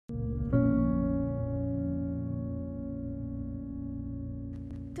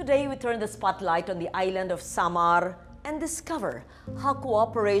Today, we turn the spotlight on the island of Samar and discover how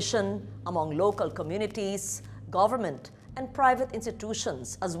cooperation among local communities, government, and private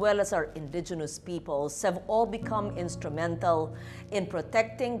institutions, as well as our indigenous peoples, have all become instrumental in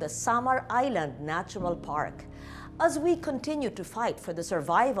protecting the Samar Island Natural Park. As we continue to fight for the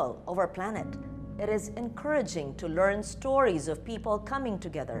survival of our planet, it is encouraging to learn stories of people coming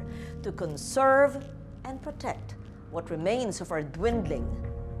together to conserve and protect what remains of our dwindling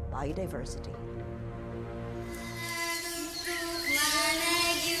biodiversity.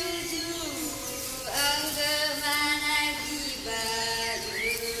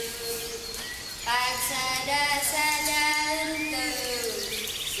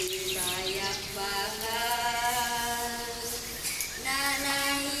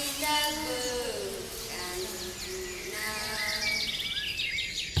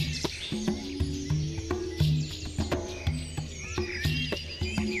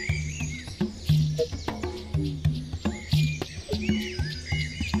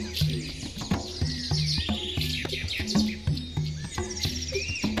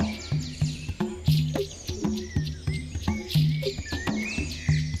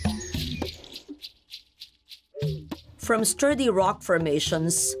 From sturdy rock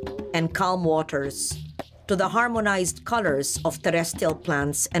formations and calm waters to the harmonized colors of terrestrial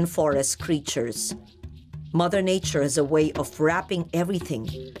plants and forest creatures, Mother Nature has a way of wrapping everything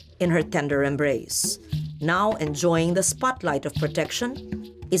in her tender embrace. Now enjoying the spotlight of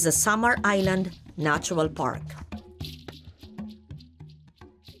protection is the Samar Island Natural Park.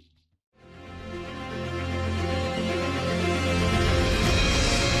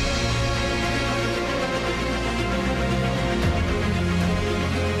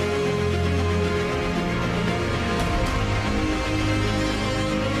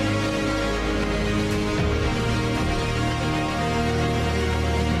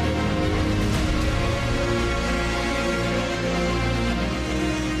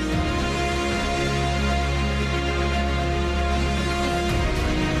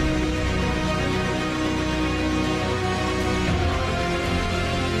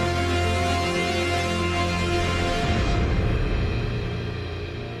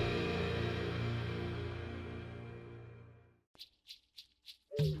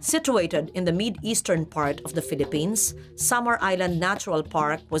 Situated in the mid-eastern part of the Philippines, Samar Island Natural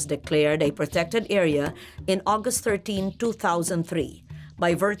Park was declared a protected area in August 13, 2003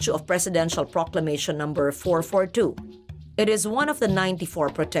 by virtue of Presidential Proclamation number 442. It is one of the 94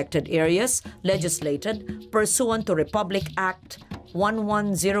 protected areas legislated pursuant to Republic Act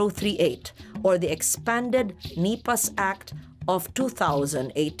 11038 or the expanded NIPAS Act of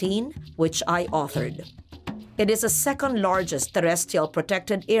 2018, which I authored. It is the second largest terrestrial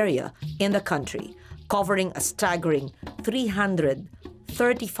protected area in the country, covering a staggering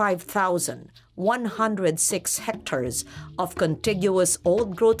 335,106 hectares of contiguous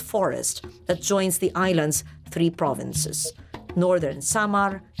old-growth forest that joins the island's three provinces: Northern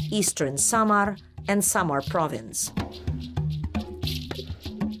Samar, Eastern Samar, and Samar Province.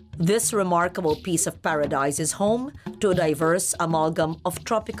 This remarkable piece of paradise is home to a diverse amalgam of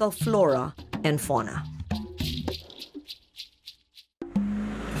tropical flora and fauna.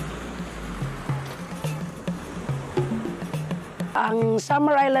 Ang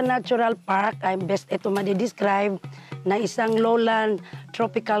Samar Island Natural Park ay best ito madidescribe na isang lowland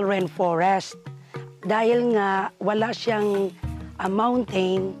tropical rainforest. Dahil nga wala siyang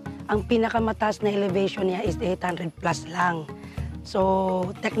mountain, ang pinakamataas na elevation niya is 800 plus lang. So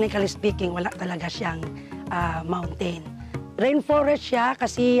technically speaking, wala talaga siyang mountain. Rainforest siya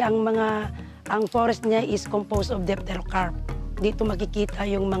kasi ang forest niya is composed of dipterocarp. Dito makikita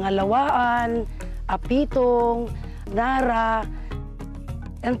yung mga lawaan, apitong, nara.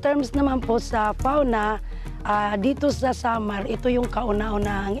 In terms naman po sa fauna, dito sa Samar, ito yung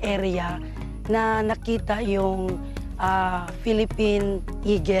kauna-unahang area na nakita yung Philippine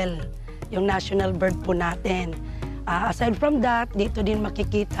eagle, yung national bird po natin. Aside from that, dito din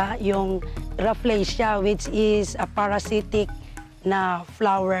makikita yung Rafflesia, which is a parasitic na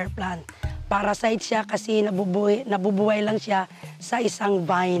flower plant. Parasite siya kasi nabubuhay lang siya sa isang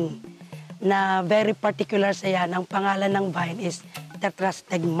vine na very particular siya. Ang pangalan ng vine is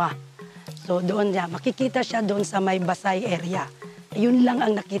tetrastigma. So doon niya, makikita siya doon sa may Basay area. Yun lang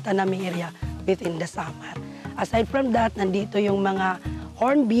ang nakita naming area within the Samar. Aside from that, nandito yung mga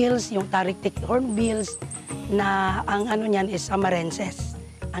hornbills, yung tarik-tik hornbills, na ang ano niyan is samarenses.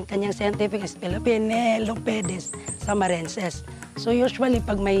 Ang kanyang scientific is Penelopedes samarenses. So usually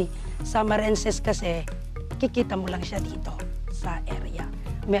pag may samarenses kasi, kikita mo lang siya dito sa area.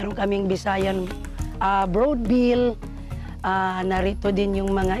 Meron kaming Bisayan broadbill, Narito din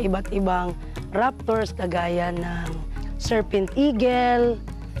yung mga iba't ibang raptors kagaya ng serpent eagle,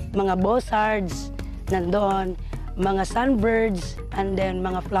 mga buzzards, nandoon, mga sunbirds, and then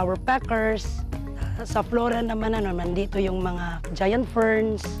mga flower peckers. Sa flora naman, dito yung mga giant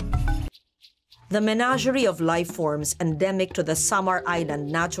ferns. The menagerie of life forms endemic to the Samar Island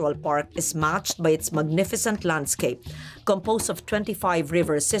Natural Park is matched by its magnificent landscape, composed of 25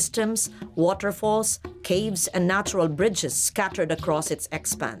 river systems, waterfalls, caves, and natural bridges scattered across its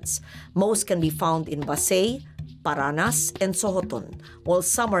expanse. Most can be found in Basay, Paranas, and Sohoton, while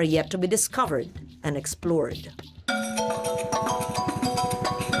some are yet to be discovered and explored.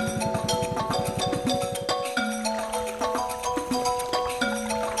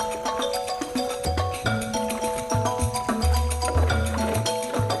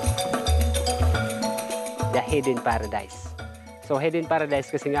 Hidden paradise. So hidden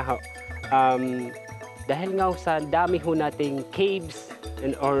paradise kasi nga dahil nga sa dami ho nating caves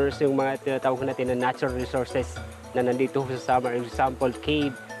and or yung mga tinatawag natin na natural resources na nandito ho sa Samar, example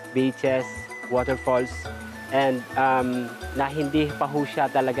cave, beaches, waterfalls, and na hindi pa ho siya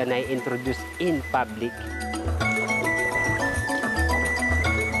talaga na-introduce in public.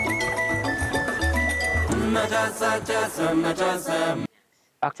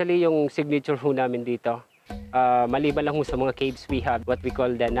 Actually, yung signature ho namin dito, maliban lang sa mga caves, we have what we call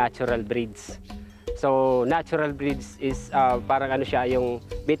the natural breeds. So natural breeds is parang ano siya, yung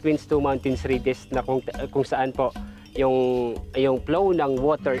between two mountains ridges na kung saan po yung flow ng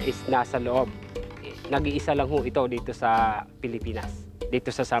water is nasa loob. Nag-iisa lang ho ito dito sa Pilipinas,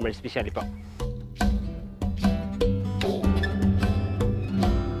 dito sa Samar especially po.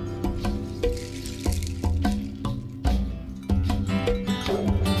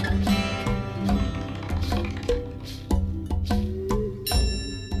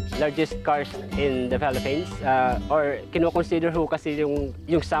 Largest karst in the Philippines, or kino-consider ho kasi yung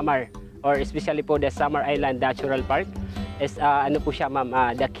Samar, or especially po the Samar Island Natural Park is ano po siya ma'am,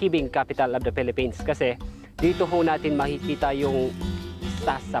 the caving capital of the Philippines, kasi dito ho natin makikita yung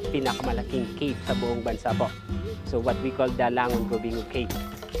isa sa pinakamalaking cave sa buong bansa po. So what we call the Langon-Gobingo Cave.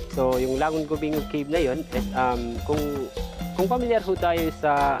 So yung Langon-Gobingo Cave na yun is kung familiar ho tayo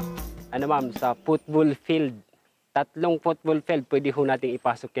sa ano ma'am, sa football field. 3 football field, pwede ho natin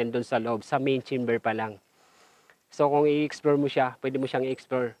ipasok yan doon sa loob, sa main chamber pa lang. So kung i-explore mo siya, pwede mo siyang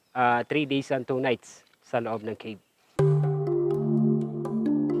i-explore 3 days and 2 nights sa loob ng cave.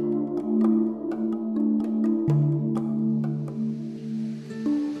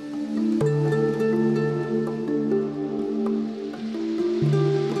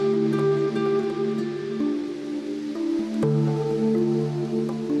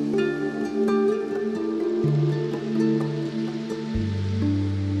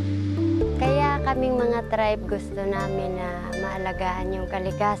 Kaming mga tribe gusto namin na maalagaan yung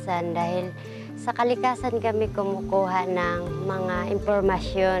kalikasan dahil sa kalikasan kami kumukuha ng mga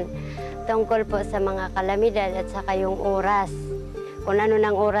impormasyon tungkol po sa mga kalamidad at saka yung oras. Kung ano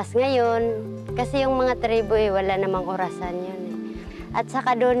ng oras ngayon, kasi yung mga tribo wala namang orasan yun. At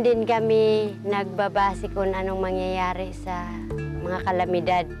saka doon din kami nagbabase kung anong mangyayari sa mga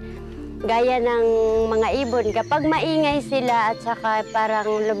kalamidad. Gaya ng mga ibon, kapag maingay sila at saka parang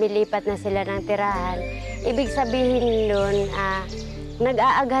lumilipat na sila ng tirahan, ibig sabihin nun,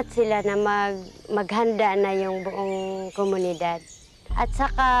 nag-aaghat sila na maghanda na yung buong komunidad. At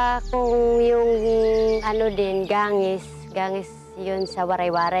saka kung yung ano din, gangis yun sa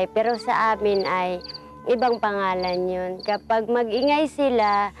waray-waray. Pero sa amin ay ibang pangalan yun. Kapag mag-ingay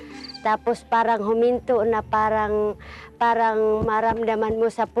sila, tapos parang huminto na parang maramdaman mo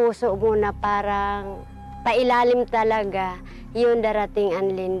sa puso mo na parang pailalim talaga, yun darating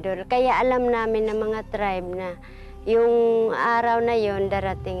ang lindol. Kaya alam namin ng mga tribe na yung araw na yun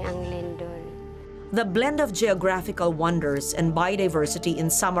darating ang lindol. The blend of geographical wonders and biodiversity in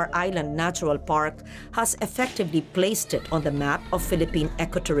Samar Island Natural Park has effectively placed it on the map of Philippine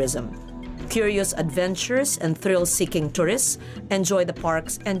ecotourism. Curious adventurers and thrill-seeking tourists enjoy the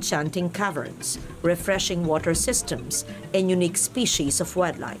park's enchanting caverns, refreshing water systems, and unique species of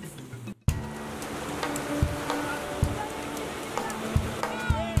wildlife.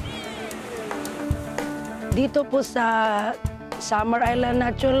 Dito po sa Samar Island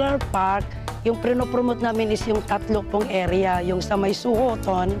Natural Park, yung prinopromote namin is yung 3 pong area, yung sa may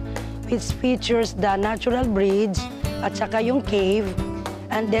Suhoton, which features the natural bridge at saka yung cave.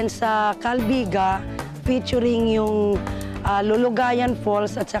 And then sa Calbiga, featuring yung Lulugayan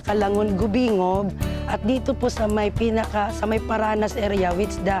Falls at saka Langon-Gubingob. At dito po sa may Paranas area,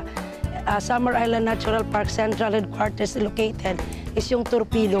 which the Samar Island Natural Park Central Headquarters located, is yung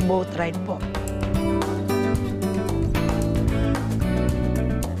Torpedo Boat Ride po.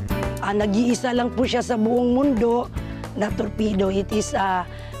 Nag-iisa lang po siya sa buong mundo na torpedo. It is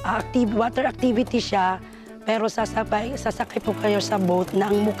water activity siya, pero sasakay po kayo sa boat na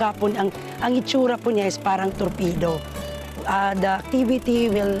ang mukha po, ang itsura po niya is parang torpedo. The activity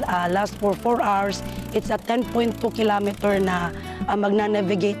will last for 4 hours. It's a 10.2 kilometer na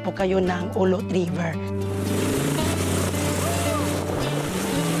magna-navigate po kayo ng Ulot River.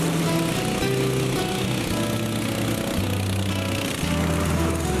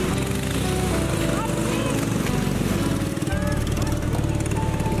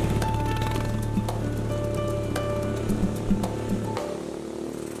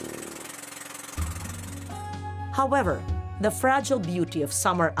 However, the fragile beauty of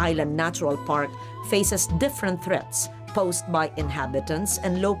Samar Island Natural Park faces different threats posed by inhabitants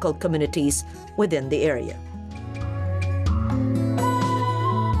and local communities within the area.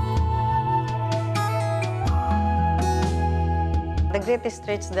 The greatest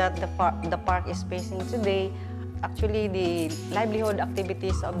threats that the park is facing today, actually the livelihood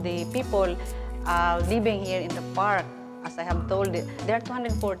activities of the people living here in the park. As I have told, there are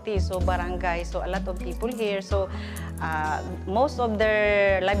 240 barangays, so a lot of people here. So most of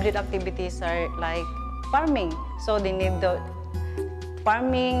their livelihood activities are like farming. So they need the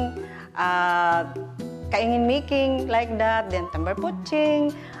farming, kaingin making like that, then timber poaching.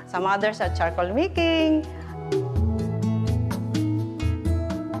 Some others are charcoal making.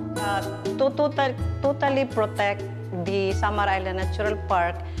 To totally protect the Samar Island Natural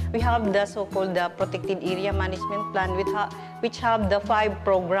Park, we have the so-called Protected Area Management Plan, which have the 5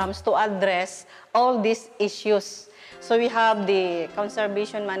 programs to address all these issues. So we have the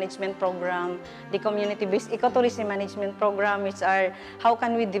Conservation Management Program, the Community-Based Ecotourism Management Program, which are how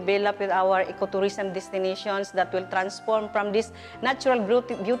can we develop with our ecotourism destinations that will transform from this natural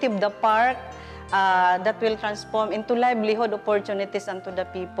beauty of the park that will transform into livelihood opportunities unto the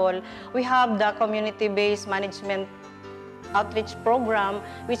people. We have the Community-Based Management Outreach Program,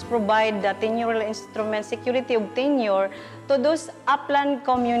 which provide the tenure instrument, security of tenure to those upland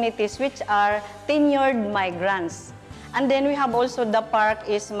communities which are tenured migrants. And then we have also the park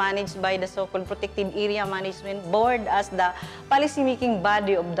is managed by the so-called Protected Area Management Board as the policy-making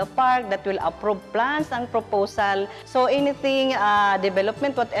body of the park that will approve plans and proposal. So anything,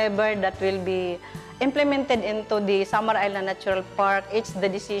 development, whatever that will be implemented into the Samar Island Natural Park, it's the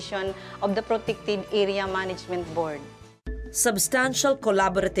decision of the Protected Area Management Board. Substantial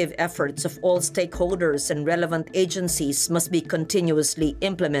collaborative efforts of all stakeholders and relevant agencies must be continuously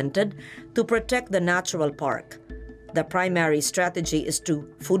implemented to protect the natural park. The primary strategy is to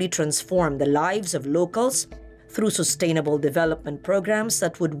fully transform the lives of locals through sustainable development programs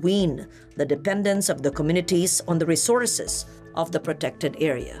that would wean the dependence of the communities on the resources of the protected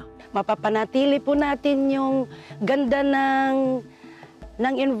area. Mapapanatili po natin yung ganda ng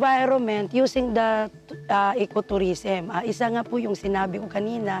environment using the ecotourism. Isa nga po yung sinabi ko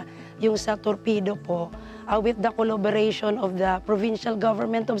kanina, yung sa torpedo po, with the collaboration of the provincial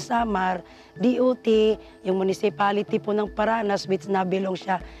government of Samar, DOT, yung municipality po ng Paranas, which nabilong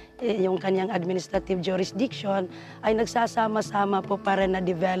siya yung kanyang administrative jurisdiction, ay nagsasama-sama po para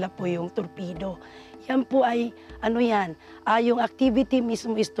na-develop po yung torpedo. Yan po ay, yung activity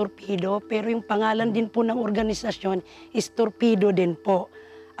mismo is torpedo, pero yung pangalan din po ng organisasyon is torpedo din po.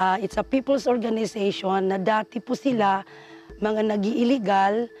 It's a people's organization na dati po sila, mga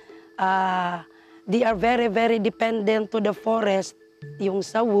nag-illegal, they are very, very dependent to the forest, yung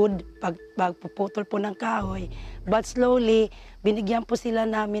sa wood, pagpuputol po ng kahoy. But slowly, binigyan po sila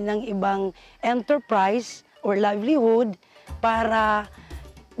namin ng ibang enterprise or livelihood para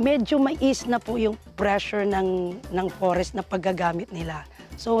medyo mais na po yung pressure ng forest na paggagamit nila.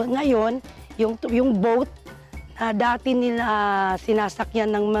 So ngayon, yung boat na dati nila sinasakyan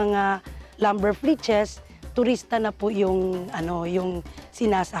ng mga lumber flitches, turista na po yung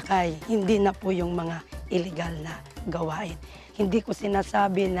sinasakay, hindi na po yung mga illegal na gawain. Hindi ko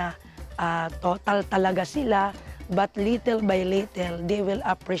sinasabi na total talaga sila, but little by little, they will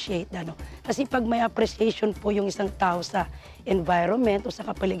appreciate. Kasi pag may appreciation po yung isang tao sa environment o sa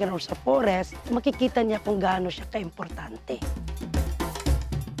kapaligiran o sa forest, makikita niya kung gaano siya kaimportante.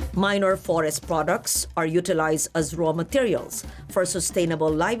 Minor forest products are utilized as raw materials for sustainable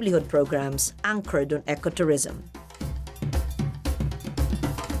livelihood programs anchored on ecotourism.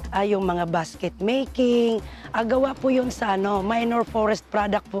 Yung mga basket making, gawa po yun sa minor forest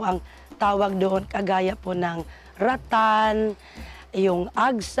product po ang tawag doon, kagaya po ng rattan, yung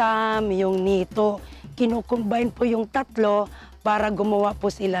agsam, yung nito. Kinukombine po yung tatlo para gumawa po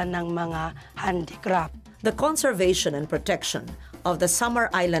sila ng mga handicraft. The conservation and protection of the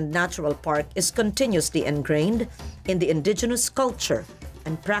Samar Island Natural Park is continuously ingrained in the indigenous culture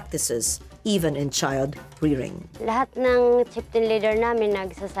and practices, even in child rearing. Lahat ng chieftain leader namin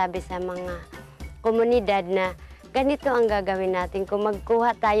nagsasabi sa mga komunidad na ganito ang gagawin natin. Kung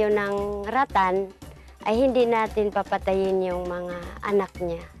magkuha tayo ng ratan, ay hindi natin papatayin yung mga anak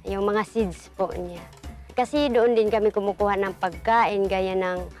niya, yung mga seeds po niya. Kasi doon din kami kumukuha ng pagkain, gaya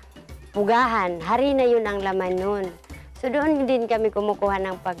ng pugahan. Harina yun ang laman nun. So doon din kami kumukuha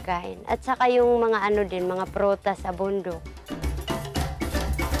ng pagkain. At saka yung mga ano din, mga prutas sa bundok.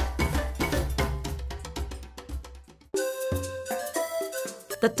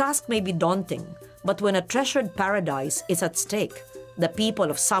 The task may be daunting, but when a treasured paradise is at stake, the people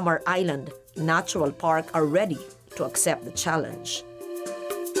of Samar Island Natural Park are ready to accept the challenge.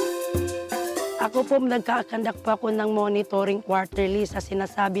 Ako po, nagkakandak po ako ng monitoring quarterly sa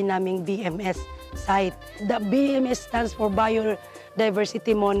sinasabi naming BMS site. The BMS stands for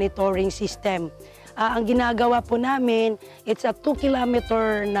Biodiversity Monitoring System. Ang ginagawa po namin, it's a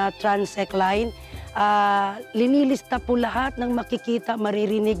 2-kilometer na transect line. Linilista po lahat ng makikita,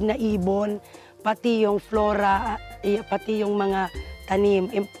 maririnig na ibon, pati yung flora, pati yung mga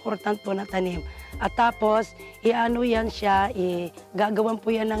tanim, important po na tanim. At tapos, iano yan siya, gagawan po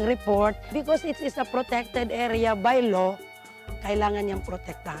yan ng report. Because it is a protected area by law, kailangan niyang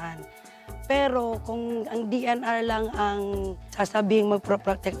protektahan. Pero kung ang DNR lang ang sasabing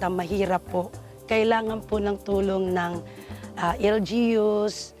magprotekta, mahirap po. Kailangan po ng tulong ng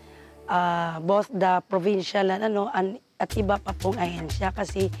LGUs, both the provincial and at iba pa pong ahensya,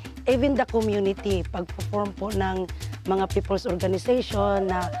 kasi even the community, pag-perform po ng mga people's organization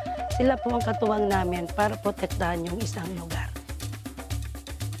na sila po ang katuwang namin para protektahan yung isang lugar.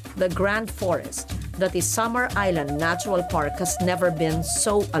 The grand forest that is Samar Island Natural Park has never been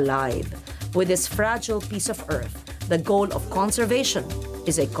so alive. With this fragile piece of earth, the goal of conservation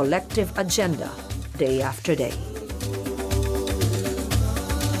is a collective agenda day after day.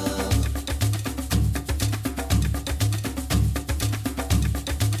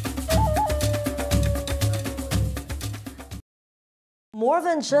 More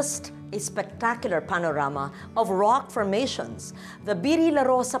than just a spectacular panorama of rock formations, the Biri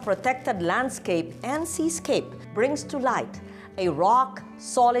Larosa protected landscape and seascape brings to light a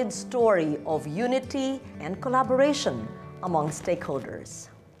rock-solid story of unity and collaboration among stakeholders.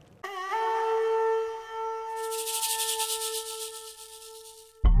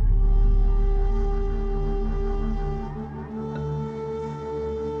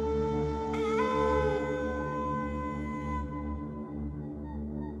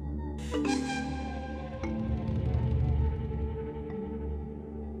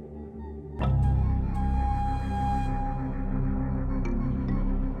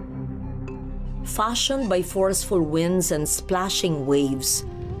 Fashioned by forceful winds and splashing waves,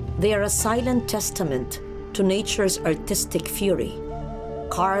 they are a silent testament to nature's artistic fury,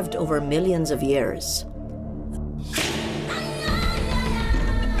 carved over millions of years.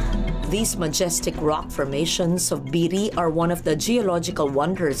 These majestic rock formations of Biri are one of the geological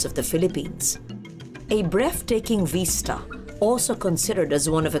wonders of the Philippines. A breathtaking vista, also considered as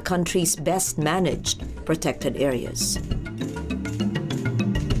one of the country's best managed protected areas.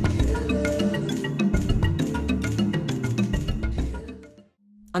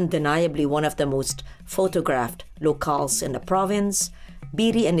 Undeniably one of the most photographed locales in the province,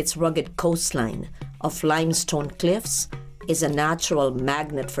 Biri and its rugged coastline of limestone cliffs is a natural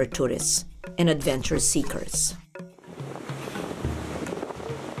magnet for tourists and adventure seekers.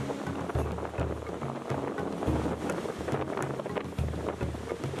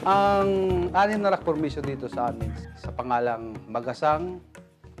 Ang anim na rock formation dito sa amin sa pangalang Magasang,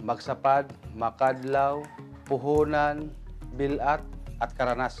 Magsapad, Makadlaw, Puhunan, Bilat, at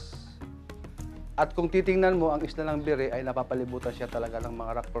Karanas. At kung titingnan mo, ang isla ng Biri ay napapalibutan siya talaga ng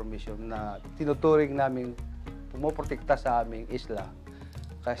mga rock formation na tinuturing namin pumoprotekta sa aming isla.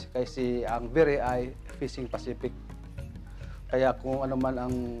 Kasi ang Biri ay fishing Pacific. Kaya kung ano man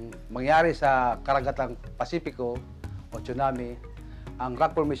ang mangyari sa karagatang Pasipiko o tsunami, ang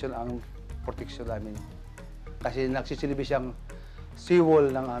rock formation ang protection namin. Kasi nagsisilbi siyang seawall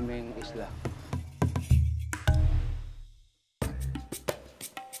ng aming isla.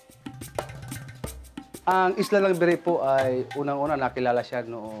 Ang isla ng Biri po ay unang-una nakilala siya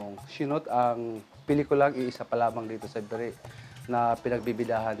noong sinut ang pelikulang iisa pa lamang dito sa Biri na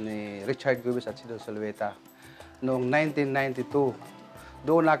pinagbibidahan ni Richard Gomez at Sidon Salueta noong 1992.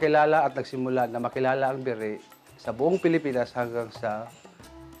 Doon nakilala at nagsimula na makilala ang Biri sa buong Pilipinas hanggang sa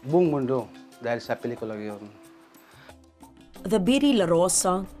buong mundo dahil sa pelikulang yun. The Biri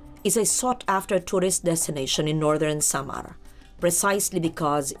Larosa is a sought-after tourist destination in northern Samar, precisely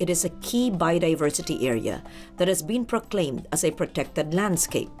because it is a key biodiversity area that has been proclaimed as a protected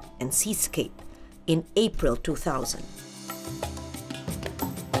landscape and seascape in April 2000.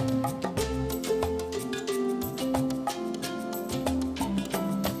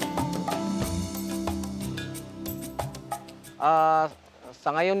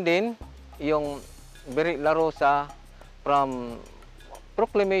 Sa ngayon din, yung Biri Larosa from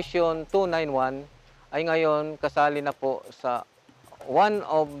Proclamation 291 ay ngayon kasali na po sa one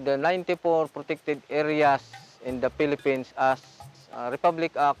of the 94 protected areas in the Philippines as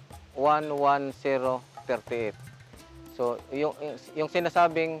Republic Act 11038. So yung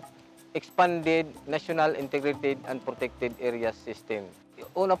sinasabing Expanded National Integrated and Protected Areas System.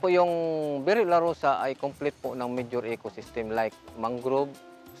 Una po yung Biri Larosa ay complete po ng major ecosystem like mangrove,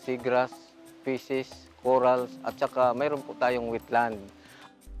 seagrass, fishes, corals, at saka mayroon po tayong wetland.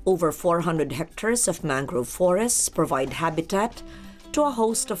 Over 400 hectares of mangrove forests provide habitat to a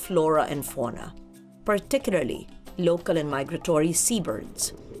host of flora and fauna, particularly local and migratory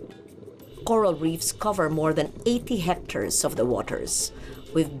seabirds. Coral reefs cover more than 80 hectares of the waters,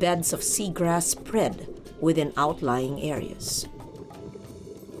 with beds of seagrass spread within outlying areas.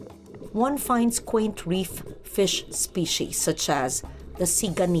 One finds quaint reef fish species such as the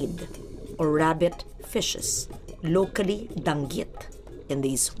siganid, or rabbit fishes, locally danggit, in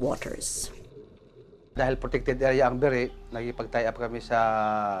these waters. Dahil protected area ang Biri, nagipag-tie up kami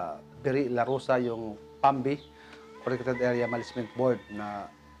sa Biri Larosa, yung PAMBI, Protected Area Management Board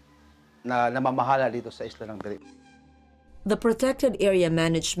na namamahala dito sa isla ng Biri. The Protected Area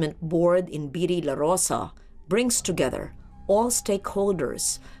Management Board in Biri Larosa brings together all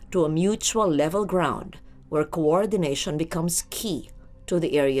stakeholders to a mutual level ground where coordination becomes key to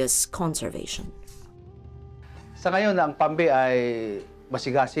the area's conservation. Sa ngayon, ang PAMBI ay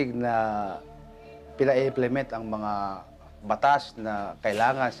masigasig na pina-implement ang mga batas na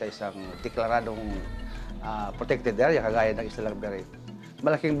kailangan sa isang deklaradong protected area kagaya ng isla ng Biri.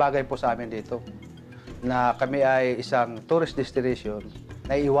 Malaking bagay po sa amin dito na kami ay isang tourist destination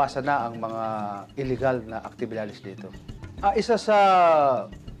na iwasan na ang mga illegal na aktibidades dito. Isa sa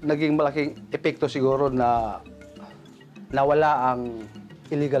naging malaking epekto siguro na nawala ang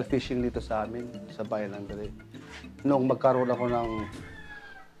illegal fishing dito sa amin, sa bayan ng Biri. Noong magkaroon ako ng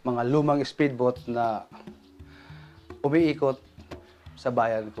mga lumang speedboat na umiikot sa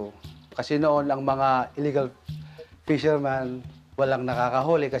bayan ko. Kasi noon ang mga illegal fishermen walang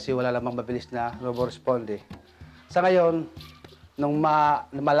nakakahuli kasi wala lamang mabilis na robo-responde. Sa ngayon, nung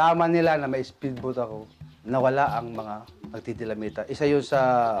malaman nila na may speedboat ako, nawala ang mga nagtidilamita. Isa yun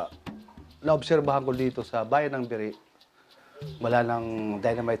sa naobserbahan ko dito sa bayan ng Biri. Wala nang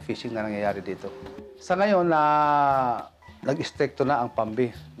dynamite fishing na nangyayari dito. Sa ngayon, nag-stricto na ang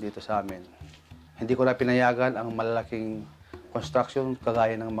PAMBI dito sa amin. Hindi ko na pinayagan ang malalaking construction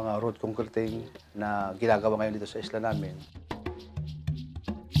kagaya ng mga road concreting na ginagawa ngayon dito sa isla namin.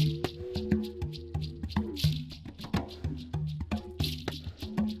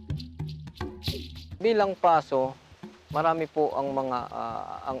 Bilang paso, marami po ang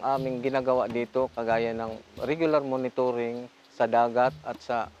ang aming ginagawa dito kagaya ng regular monitoring sa dagat at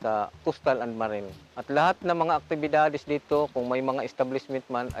sa coastal and marine. At lahat ng mga aktibidades dito, kung may mga establishment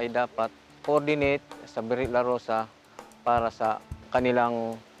man, ay dapat coordinate sa Biri Larosa para sa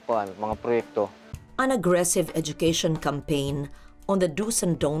kanilang mga proyekto. An aggressive education campaign on the do's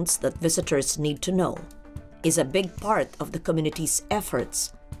and don'ts that visitors need to know is a big part of the community's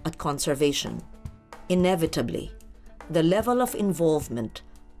efforts at conservation. Inevitably, the level of involvement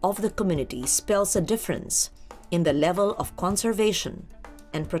of the community spells a difference in the level of conservation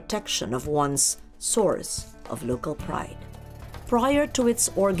and protection of one's source of local pride. Prior to its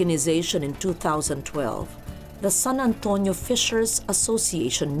organization in 2012, the San Antonio Fishers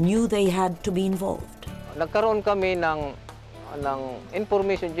Association knew they had to be involved. Nagkaroon kami ng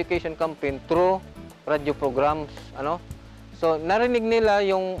information education campaign through radio programs, So narinig nila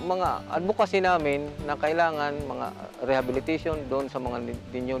yung mga advocacy namin na kailangan mga rehabilitation doon sa mga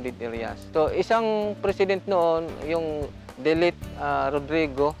denuded areas. So isang president noon, yung Delit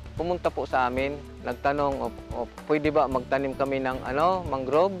Rodrigo, pumunta po sa amin, nagtanong, pwede ba magtanim kami ng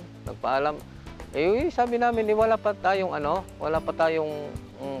mangrove? Nagpaalam. Sabi namin, wala pa tayong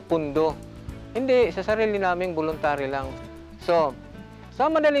pundo. Hindi, sa sarili namin voluntary lang. So sa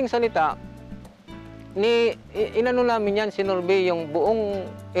madaling salita, inano namin yan, sinurvey yung buong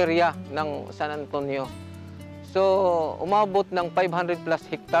area ng San Antonio. So, umabot ng 500 plus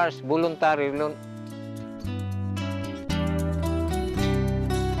hectares voluntary.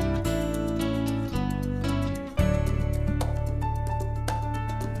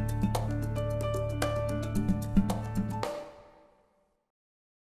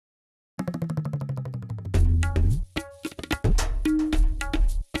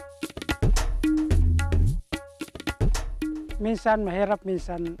 minsan mahirap,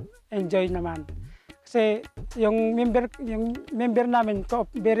 minsan enjoy naman. Kasi yung member namin,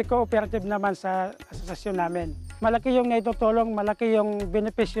 very cooperative naman sa asosasyon namin. Malaki yung naitutulong, malaki yung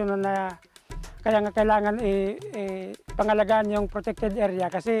benepisyo na kaya nga kailangan pangalagaan yung protected area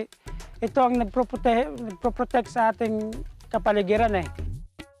kasi ito ang nagpro-protect sa ating kapaligiran eh.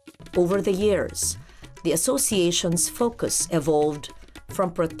 Over the years, the association's focus evolved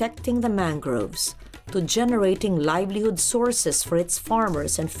from protecting the mangroves to generating livelihood sources for its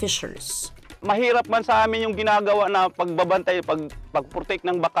farmers and fishers. Mahirap man sa amin yung ginagawa na pagbabantay, pag-protect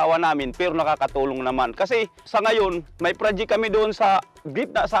ng bakawan namin, pero nakakatulong naman. Kasi sa ngayon, may project kami doon sa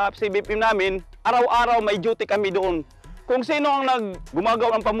gitna sa CBP namin, araw-araw may duty kami doon. Kung sino ang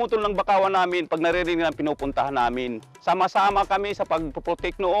gumagawa ng pamutol ng bakawan namin, pag naririnig ng pinupuntahan namin. Sama-sama kami sa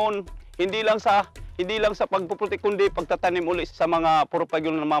pag-protect noon, hindi lang sa pag-protect kundi pagtatanim ulit sa mga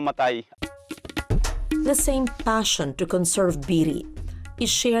propagyon na namamatay. The same passion to conserve Biri is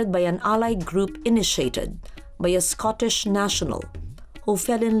shared by an allied group initiated by a Scottish national who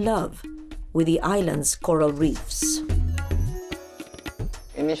fell in love with the island's coral reefs.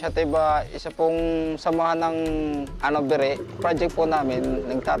 Initiative, isa pong samahan ng Biri. Project po namin,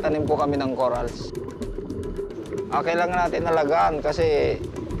 nagtatanim po kami ng corals. Kailangan natin alagaan kasi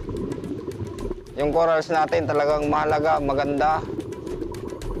yung corals natin talagang mahalaga, maganda.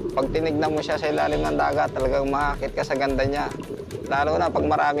 Pag tinignan mo siya sa ilalim ng dagat, talagang makakit ka sa ganda niya. Lalo na pag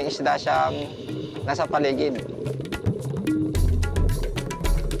maraming isda siyang nasa paligid.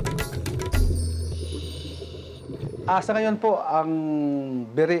 Sa ngayon po, ang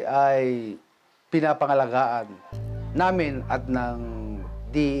Biri ay pinapangalagaan namin at ng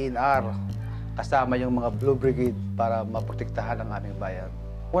DENR kasama yung mga Blue Brigade para maprotektahan ang aming bayan.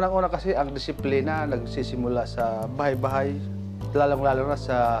 Unang-una kasi ang disiplina nagsisimula sa bahay-bahay, lalong-lalo na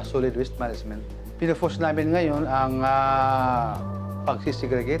sa solid waste management. Pino-force namin ngayon ang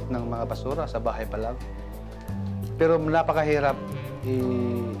pagsisegregate ng mga basura sa bahay pa lang. Pero napakahirap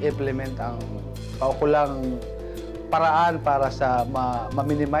i-implement ang paukulang paraan para sa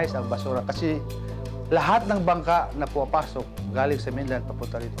ma-minimize ang basura. Kasi lahat ng bangka na pumapasok galing sa mainland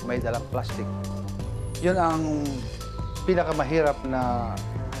papunta rito may dalang plastic. Yun ang pinakamahirap na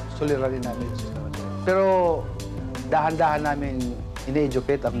suliranin namin. Pero dahan-dahan namin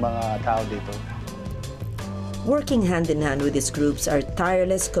ini-educate ang mga tao dito. Working hand-in-hand with these groups are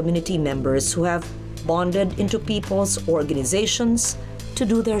tireless community members who have bonded into people's organizations to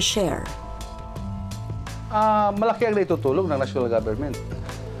do their share. Malaki ang naitutulong ng national government.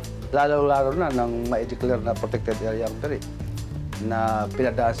 Lalo-lalo na nang ma-declare na protected area ang Biri, na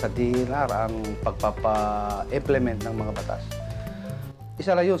pinadaan sa DENR ang pagpapa-implement ng mga batas.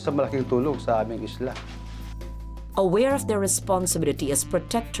 Isa na yun sa malaking tulong sa aming isla. Aware of their responsibility as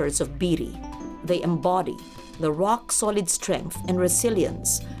protectors of Biri, they embody the rock-solid strength and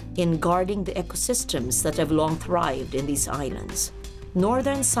resilience in guarding the ecosystems that have long thrived in these islands.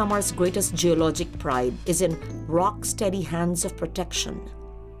 Northern Samar's greatest geologic pride is in rock-steady hands of protection.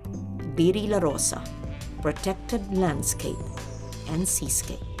 Biri Larosa, protected landscape and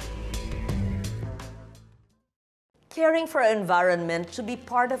seascape. Caring for our environment should be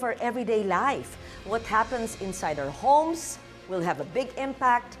part of our everyday life. What happens inside our homes will have a big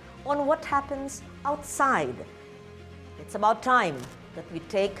impact on what happens outside. It's about time that we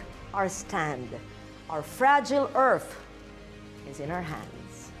take our stand. Our fragile earth is in our hands.